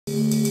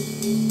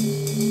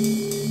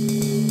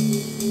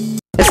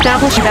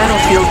Establish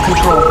battlefield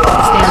control.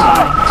 Stand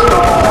by.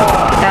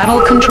 Battle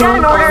control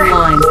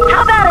online.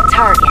 How about a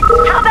target?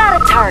 How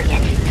about a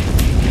target?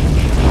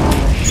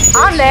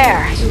 I'm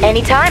there.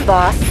 Anytime,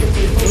 boss.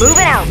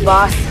 Moving out,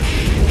 boss.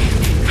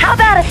 How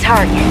about a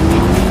target?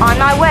 On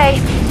my way.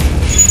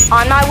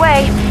 On my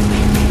way.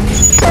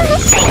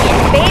 Take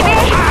it, baby!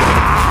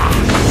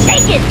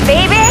 Take it,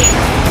 baby!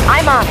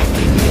 I'm on it.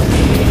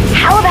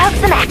 How about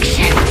some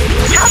action?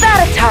 How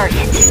about a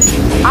target?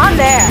 I'm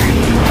there.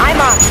 I'm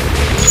on it.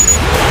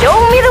 Show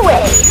me the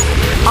way.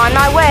 On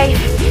my way.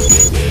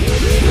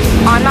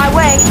 On my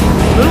way.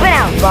 Moving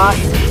out, boss.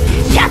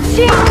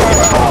 Cha-ching!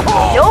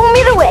 Show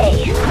me the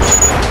way.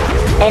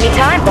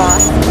 Anytime,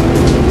 boss.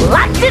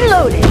 Locked and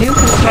loaded. New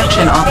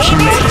construction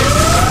options.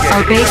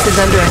 Our base is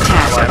under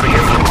attack.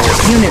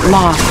 Unit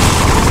lost.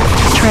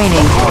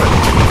 Training.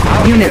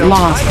 Unit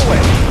lost.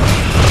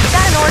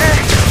 Got an order.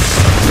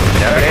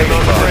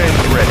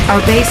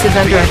 Our base is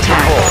under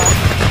attack.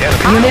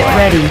 Unit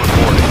ready.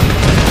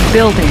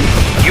 Building.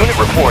 Unit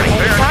reporting.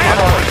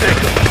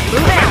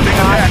 Moving out,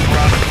 boss.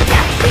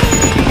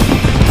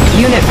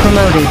 Unit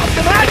promoted.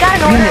 I got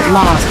an order. Unit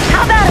lost.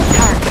 How about a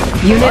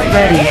target? Unit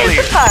ready. Here's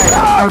the target.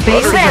 Our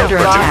base is Moving out, under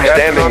boss. attack.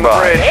 Standing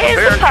by.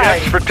 Here's the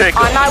target.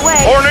 On my way.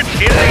 Hornets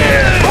in the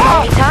air.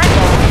 Anytime,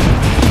 boss.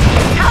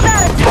 How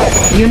about a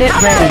target? Unit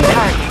How about ready. a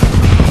target?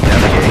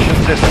 Navigation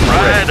system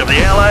pride of the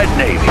Allied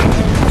Navy.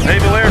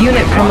 Naval Air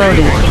Unit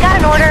promoted. You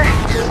got an order?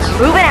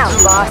 Moving out,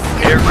 boss.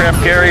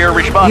 Aircraft carrier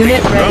responding.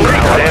 Unit ready.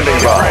 Standing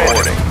by.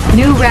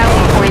 New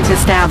rally point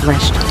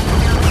established.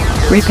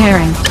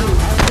 Repairing.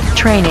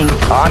 Training.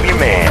 I'm your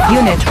man.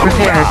 Unit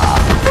repaired.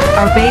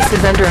 Our base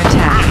is under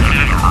attack.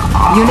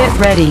 Unit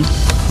ready.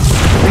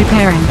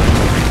 Repairing.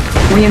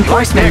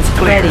 Reinforcements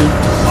ready.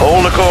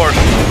 Hold the course.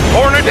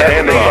 Hornet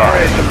standing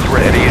by.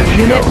 Ready as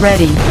you Unit go.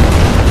 ready.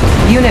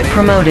 Unit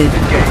promoted.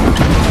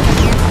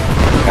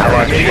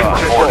 Allied ship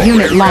reporting.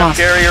 Unit lost.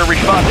 Carrier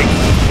responding.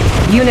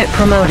 Unit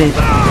promoted.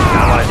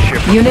 Allied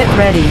ship Unit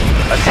ready.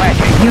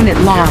 attacking. Unit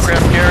lost.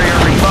 Aircraft carrier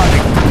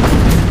responding.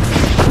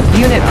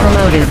 Unit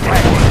promoted.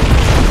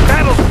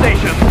 Battle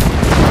station.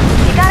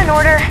 You got an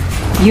order?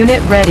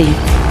 Unit ready.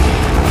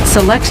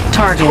 Select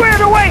target.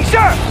 Squared away,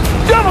 sir.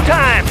 Double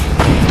time.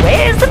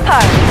 Where's the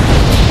party?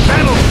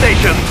 Battle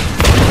station.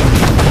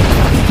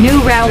 New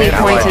rally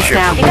point You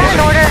got established. an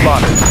order?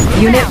 Spotted.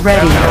 Unit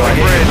ready.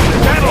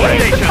 Battle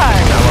Where's the station.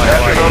 party?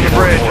 Allied on the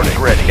bridge.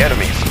 Ready.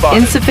 Enemy spotted.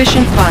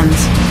 Insufficient funds.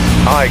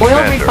 Aye, Oil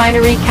Commander.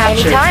 refinery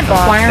captured. Anytime,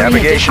 boss. Acquiring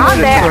Navigation additional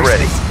I'm there. systems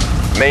ready.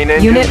 resources. Main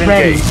engines Unit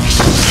ready. engaged.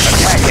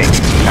 Attacking.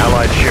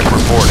 Allied ship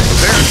reporting.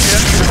 Their ship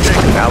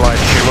protected. Allied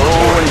ship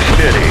low and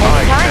steady. Aye,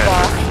 Anytime, Commander.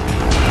 boss.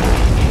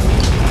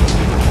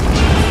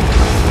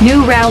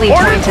 New rally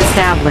point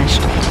established.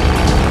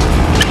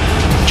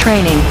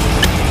 Training.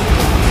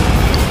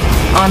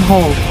 On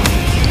hold.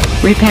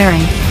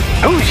 Repairing.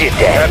 Who's your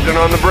dad? Captain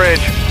on the bridge.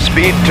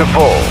 Speed to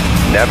full.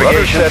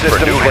 Navigation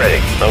systems ready.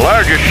 The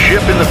largest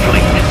ship in the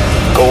fleet.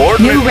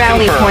 Coordinates New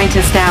rally confirmed. point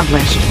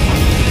established.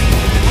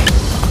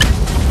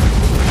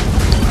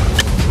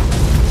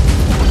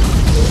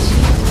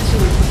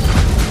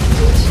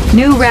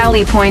 New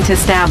rally point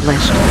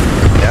established.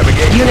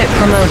 Navigation Unit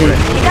promoted.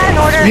 You got an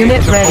order?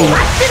 Unit ready.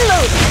 Locked and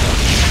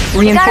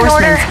loaded. You got an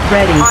order? Reinforcements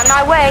ready. On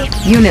my way.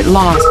 Unit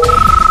lost.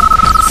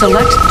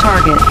 Select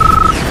target.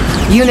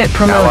 Unit Allied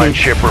promoted.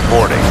 ship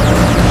reporting.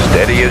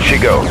 Steady as she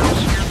goes.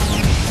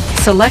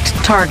 Select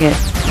target.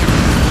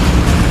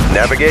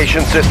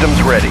 Navigation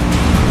systems ready.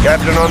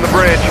 Captain on the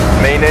bridge.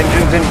 Main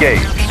engines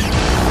engaged.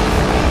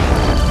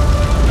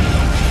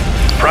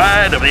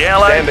 Pride of the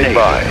Allied Standing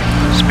by.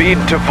 Speed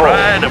to full.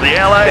 Pride of the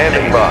Allied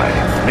Standing by.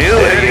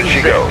 Steady as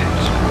she goes.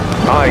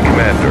 Aye,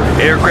 Commander.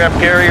 Aircraft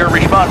carrier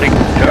responding.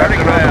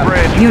 Captain on the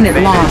bridge. Unit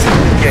Main lost.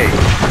 engines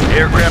engaged.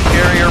 Aircraft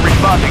carrier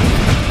responding.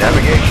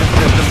 Navigation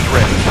systems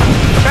ready.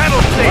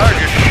 Battle station.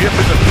 Largest ship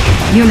in the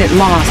Unit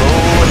lost.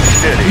 slow and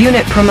steady.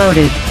 Unit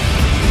promoted.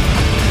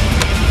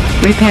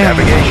 Repairing.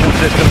 Navigation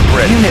systems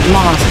ready. Unit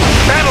lost.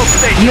 Battle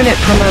station. Unit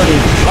promoted.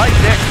 Light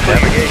deck clear.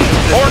 Navigation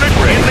systems Hornet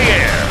ready. in the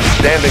air.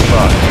 Standing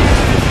by.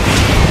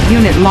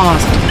 Unit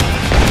lost.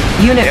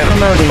 Unit Enemy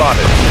promoted.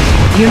 spotted.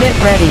 Unit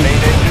ready. Main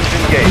engines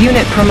engaged.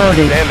 Unit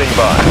promoted. Standing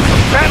by.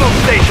 Battle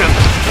station.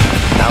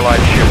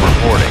 Allied ship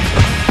reporting.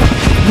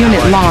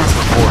 Unit Allied lost.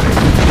 ship reporting.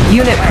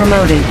 Unit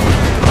promoted.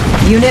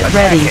 Unit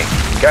ready.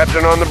 Attacking.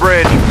 Captain on the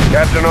bridge.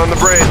 Captain on the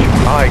bridge.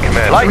 Aye,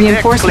 Commander. Light deck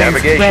Reinforcements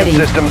Navigation ready.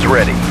 systems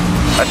ready.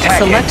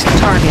 Attacking. Select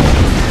target.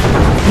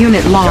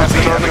 Unit lost.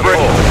 Captain on the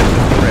bridge.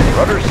 Ready.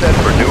 Rudder set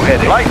for new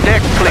heading. Light deck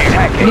clear.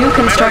 Attacking. New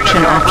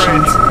construction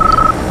options.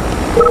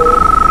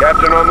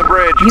 Captain on the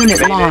bridge. Unit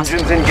Main lost.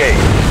 engines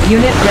engaged.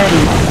 Unit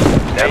ready.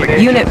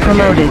 Navigation Unit systems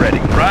promoted. Ready.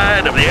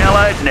 Pride of the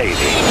Allied Navy.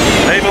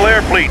 Naval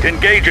Air Fleet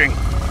engaging.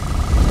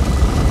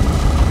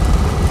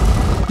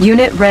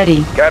 Unit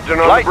ready. Captain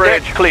on Light the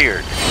bridge. deck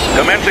cleared.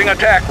 Commencing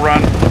attack run.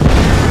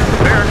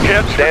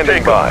 Bearcats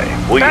Standing for by.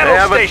 takeoff. We Battle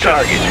have station. a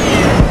target.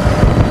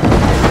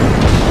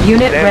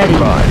 Unit Standing ready.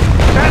 by.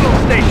 Battle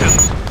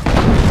stations.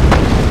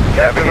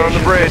 Captain on the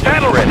bridge.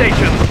 Battle ready.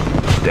 stations.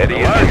 Steady as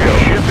you Largest go.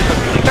 ship in the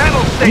fleet.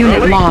 Battle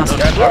Unit lost.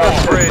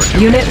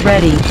 Unit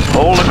ready.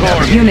 Hold the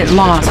course. Unit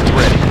lost.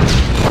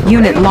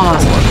 Unit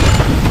lost.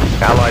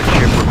 Allied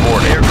ship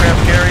reporting.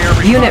 Aircraft carrier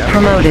Unit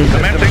promoted.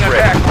 Commencing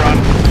attack run.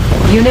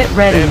 Unit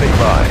ready. Standing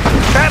by.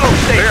 Battle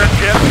Spare station.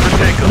 jets for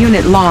takeoff.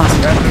 Unit lost.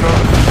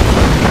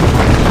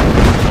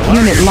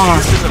 Unit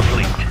lost. In the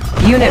fleet.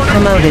 Unit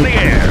promoted. In the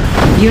air.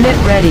 Unit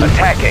ready.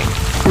 Attacking.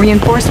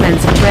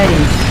 Reinforcements ready.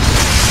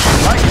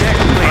 Light deck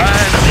clear.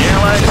 Pride of the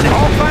Allied Navy.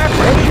 All fire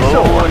ready.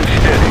 Slow and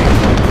steady.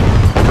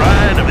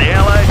 Pride of the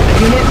Allied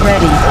Navy. Unit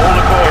ready. Hold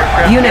the course.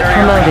 Aircraft Unit carrier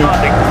promoted.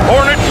 responding.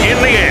 Hornet in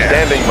the air.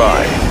 Standing by.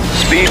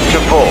 Speed to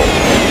full.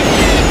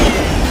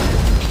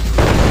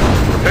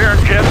 Preparing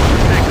jets for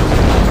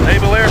takeoff.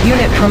 Naval Air Fleet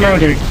Unit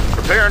promoted. engaging.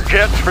 Preparing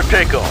jets for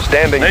takeoff.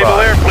 Standing Naval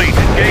by. Air Fleet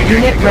engaging.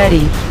 Unit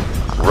ready.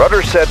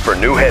 Rudder set for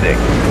new heading.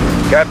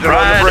 Captain on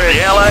Pride the of bridge.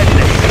 the Allied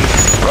Navy.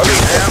 Rudder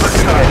set Have for a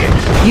new target.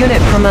 heading.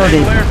 Unit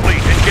promoted. Naval Air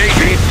Fleet engaging.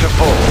 Speed to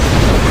full.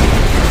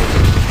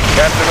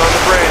 Captain on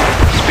the bridge.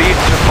 Speed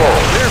to full.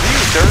 Clear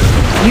view, sir.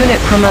 Unit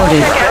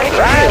promoted.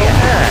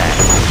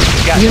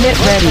 Unit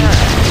ready.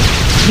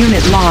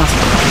 Unit lost.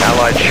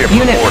 Allied ship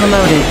Unit reporting.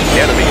 promoted.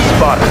 Enemy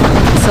spotted.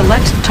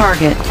 Select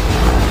target.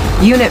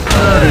 Unit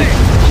promoted.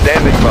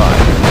 Standing by.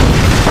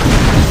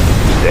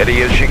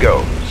 Steady as she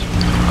goes.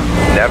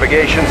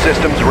 Navigation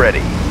systems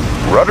ready.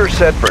 Rudder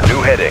set for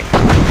new heading.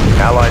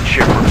 Allied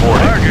ship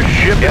reporting. Target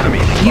ship Enemy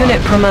spotted.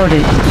 Unit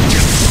promoted.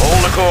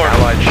 Hold the course.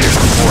 Allied ship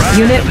reporting. Pride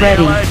Unit of the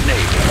ready. Allied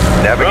Navy.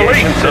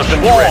 Navigation Release the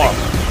systems swarm. ready.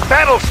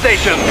 Battle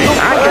station.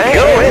 I can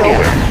go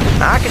anywhere.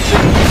 I can see.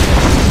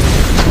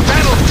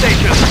 Battle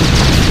station.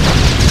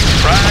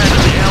 Pride of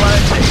the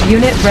Allied Navy.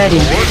 Unit ready.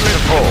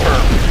 Coordinates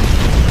confirmed.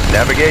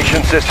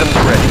 Navigation systems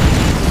ready.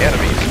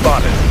 Enemy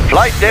spotted.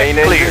 Flight deck Main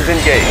clear. engines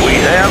Engaged. We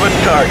have a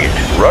target.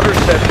 Rudder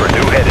set for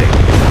new heading.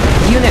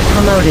 Unit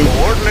promoted.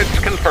 Coordinates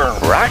confirmed.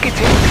 Rockets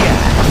in the sky.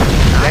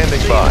 Standing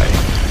by.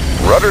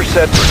 Rudder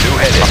set for new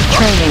heading.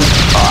 Training.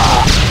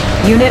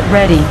 Unit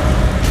ready.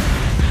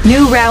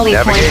 New rally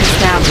point Navigation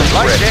established.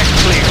 Flight deck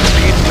clear.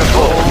 Speed to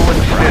full.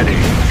 Steady.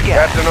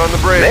 Captain on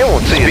the bridge. They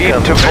won't see us Speed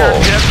coming. to full.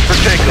 Jets for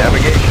takeoff.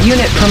 Navigation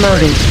Unit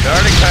promoted.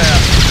 Starting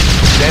path.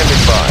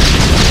 standing by.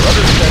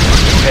 Rudder set for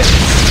new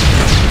heading.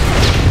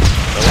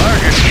 The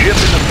largest ship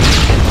in the fleet.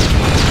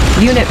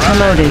 Unit Pride of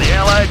promoted. the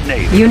Allied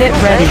Navy. Unit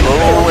ready.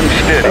 Slow and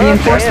steady.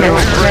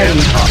 Reinforcements ready.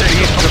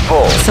 Speed to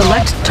full.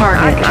 Select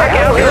target.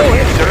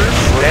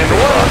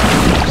 Standing by.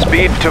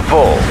 Speed to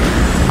full.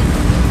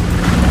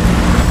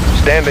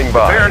 Standing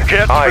by. Preparing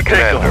jets Aye, for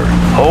takeoff. Commander.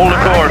 Hold the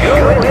course.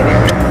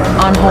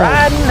 On hold.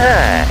 Riding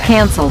high.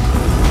 Cancel.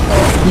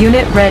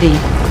 Unit ready.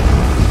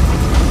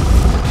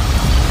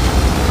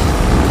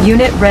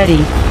 Unit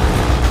ready.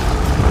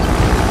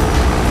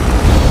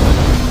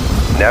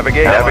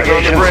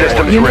 Navigation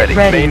systems Unit ready.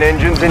 ready. Main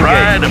engines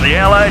Pride engaged. of the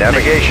Allied Navy.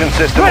 Navigation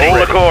systems Hold the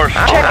ready. course.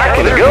 I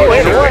can go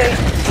anywhere.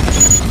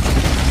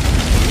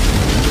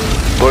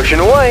 Pushing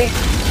away.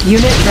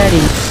 Unit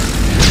ready.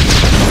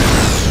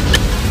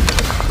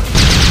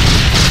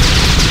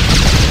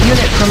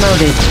 Unit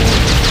promoted.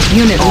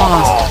 Unit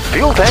lost.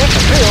 Fuel tanks are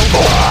filled.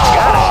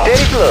 Got a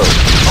steady flow.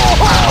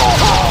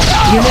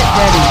 Unit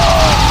ready.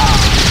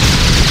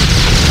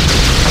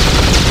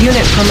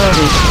 Unit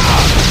promoted.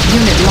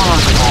 Unit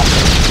lost.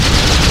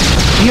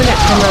 Unit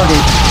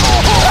promoted.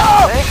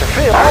 Tanks are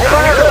filled. I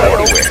can go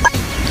anywhere.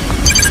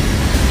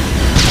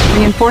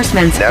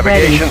 Reinforcements ready.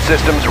 Navigation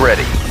systems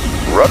ready.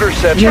 Rudder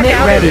set for Unit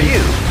new ready.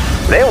 heading.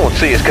 They won't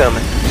see us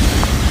coming.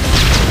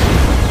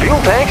 Fuel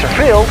tanks are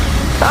filled.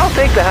 I'll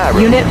take the high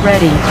road. Unit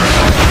ready.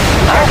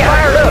 All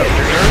fired up.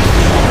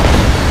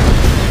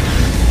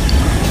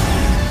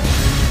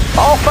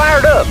 All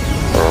fired up.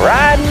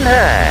 Riding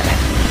high.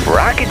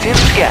 Rockets in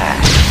the sky.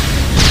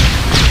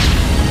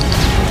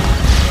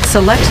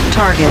 Select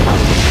target.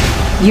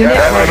 Unit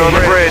Captain on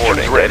the ready.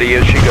 bridge. Ready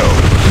as she goes.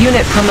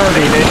 Unit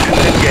promoted. Main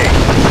engines engaged.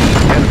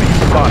 Enemy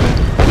spotted.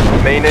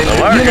 Main engines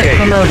Unit engaged.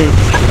 promoted.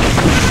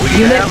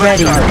 Unit have a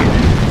ready. target.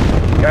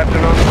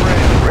 Captain on the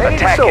bridge. Ready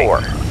to Attacking.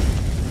 soar.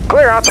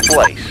 Clear out the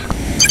place.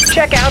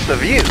 Check out the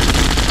view. I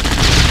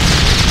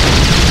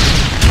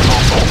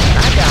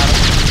got him.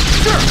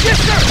 Sir, yes,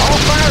 sir. All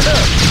fired up.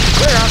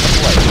 Clear out the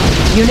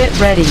place. Unit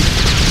ready.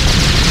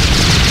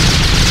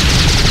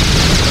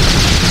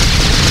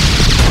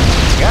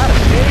 Got a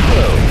steady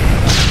flow.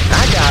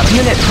 I got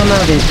him. Unit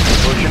promoted.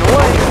 Pushing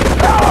away.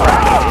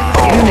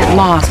 Unit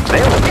lost.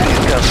 They won't see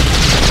us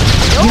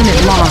coming. Unit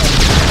lost.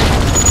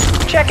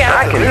 Check out.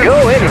 I can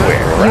go anywhere.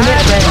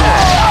 Unit ready.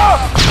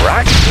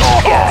 Rockets in the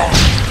sky.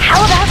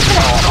 How about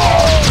tonight?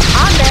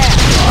 I'm there.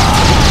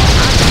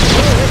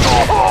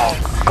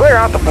 Clear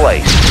out the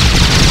place.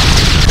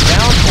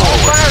 Down all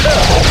fired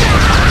up.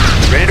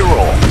 Ready to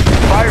roll.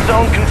 Fire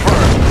zone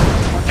confirmed.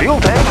 Fuel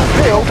tanks are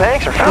filled.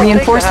 Tanks are filled.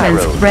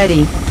 Reinforcements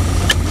ready.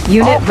 All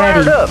Unit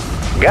fired ready. up.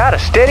 Got a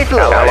steady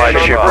flow. Allied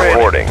ship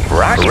reporting.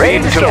 Rockets Ready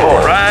in the to sky. full.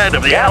 Pride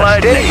of the Got a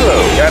Allied steady Navy.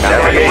 flow.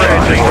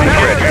 Navigation systems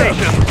ready.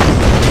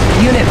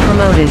 Unit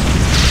promoted.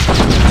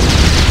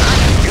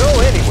 Go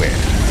anywhere.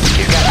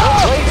 You got no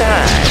place to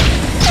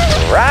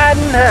hide.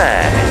 Riding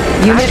high.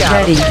 Unit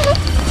ready.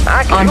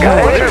 I can On got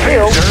hold. it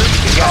filled.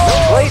 You got no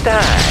place to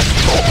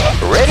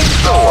hide. Ready to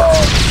soar.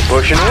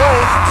 Pushing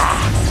away.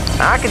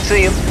 I can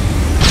see him.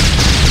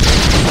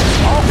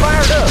 All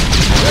fired up.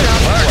 Good out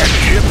the way.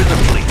 Ship in the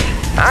fleet.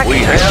 I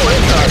We can have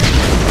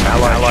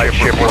Allied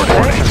ship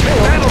reporting.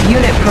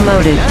 Unit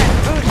promoted.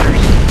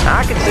 Boosters.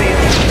 I can see him.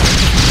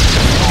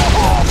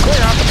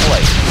 Clear out the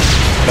place.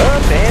 Up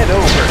and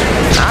over.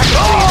 I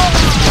can see him.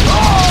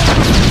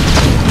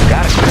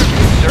 Got a clear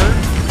view, sir.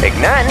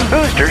 Igniting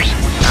boosters.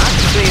 I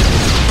can see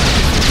him.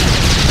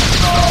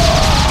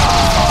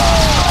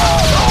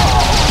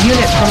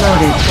 Unit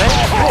promoted. Tanks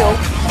are filled.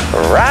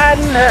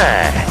 Riding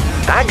high.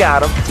 I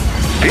got them.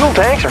 Fuel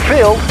tanks are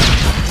filled.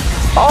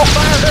 All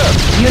fired up.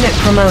 Unit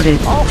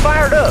promoted. All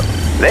fired up.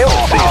 They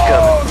won't see us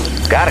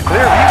coming. Got a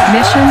clear view.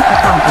 Mission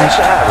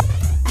accomplished.